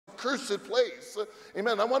accursed place.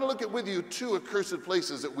 Amen. I want to look at with you 2 accursed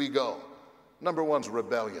places that we go. Number 1's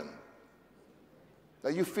rebellion.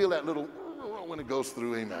 Now you feel that little when it goes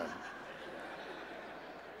through, amen.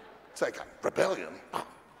 It's like, rebellion?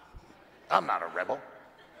 I'm not a rebel.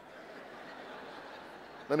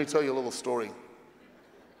 Let me tell you a little story.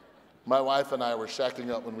 My wife and I were shacking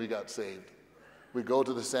up when we got saved. We go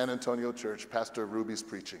to the San Antonio church, Pastor Ruby's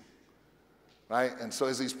preaching, right? And so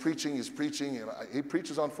as he's preaching, and he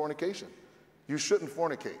preaches on fornication. You shouldn't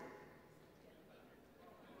fornicate.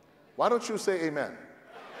 Why don't you say amen?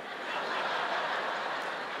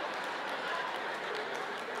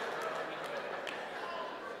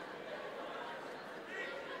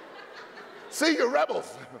 See, you're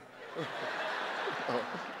rebels.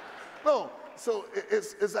 No, so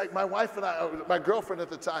it's like my wife and I, my girlfriend at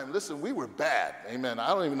the time, listen, we were bad, amen. I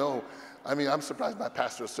don't even know, I mean, I'm surprised my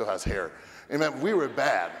pastor still has hair. Amen, we were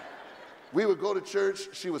bad. We would go to church,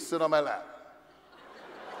 she would sit on my lap.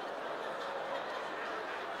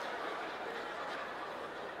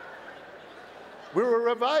 We were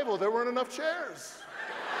a revival, there weren't enough chairs.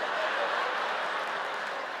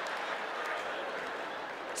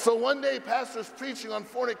 So one day, pastor's preaching on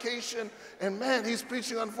fornication, and man, he's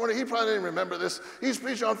preaching on fornication. He probably didn't remember this. He's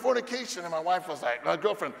preaching on fornication, and my wife was like, my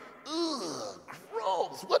girlfriend, ugh,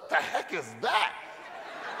 gross, what the heck is that?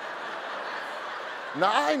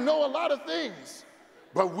 Now, I know a lot of things,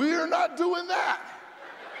 but we're not doing that.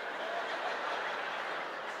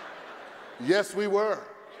 Yes, we were.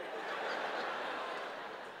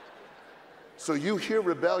 So you hear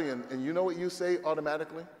rebellion, and you know what you say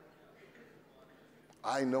automatically?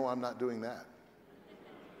 I know I'm not doing that.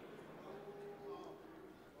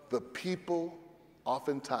 The people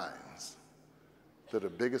oftentimes that are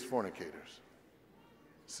biggest fornicators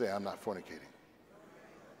say, I'm not fornicating.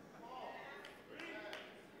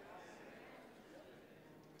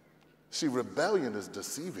 See, rebellion is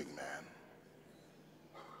deceiving, man.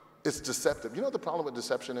 It's deceptive. You know what the problem with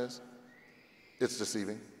deception is? It's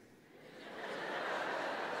deceiving.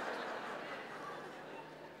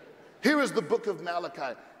 Here is the book of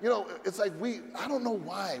Malachi. You know, it's like I don't know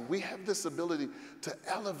why, we have this ability to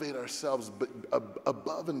elevate ourselves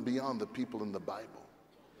above and beyond the people in the Bible.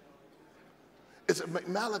 It's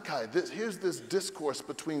Malachi, here's this discourse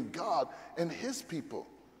between God and his people.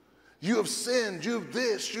 You have sinned, you've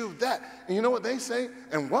this, you've that. And you know what they say?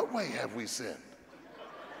 In what way have we sinned?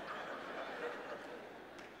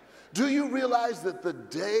 Do you realize that the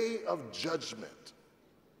day of judgment,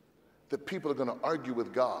 that people are going to argue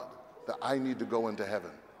with God that I need to go into heaven?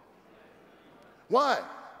 Why?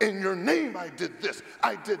 In your name I did this,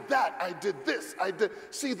 I did that, I did this, I did.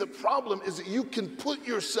 See, the problem is that you can put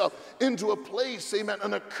yourself into a place, amen,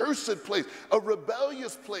 an accursed place, a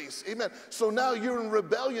rebellious place, amen. So now you're in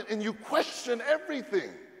rebellion and you question everything.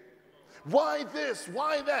 Why this?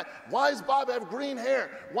 Why that? Why does Bob have green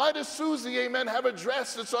hair? Why does Susie, amen, have a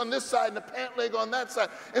dress that's on this side and a pant leg on that side?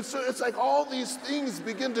 And so it's like all these things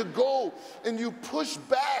begin to go and you push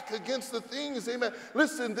back against the things, amen,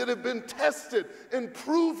 listen, that have been tested and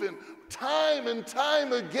proven time and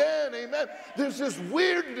time again, amen. There's this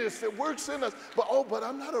weirdness that works in us, but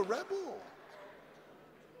I'm not a rebel.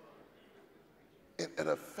 It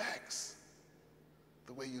affects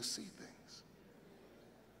the way you see things.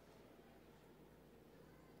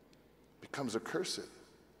 Becomes accursed.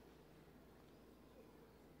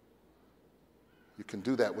 You can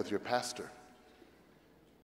do that with your pastor.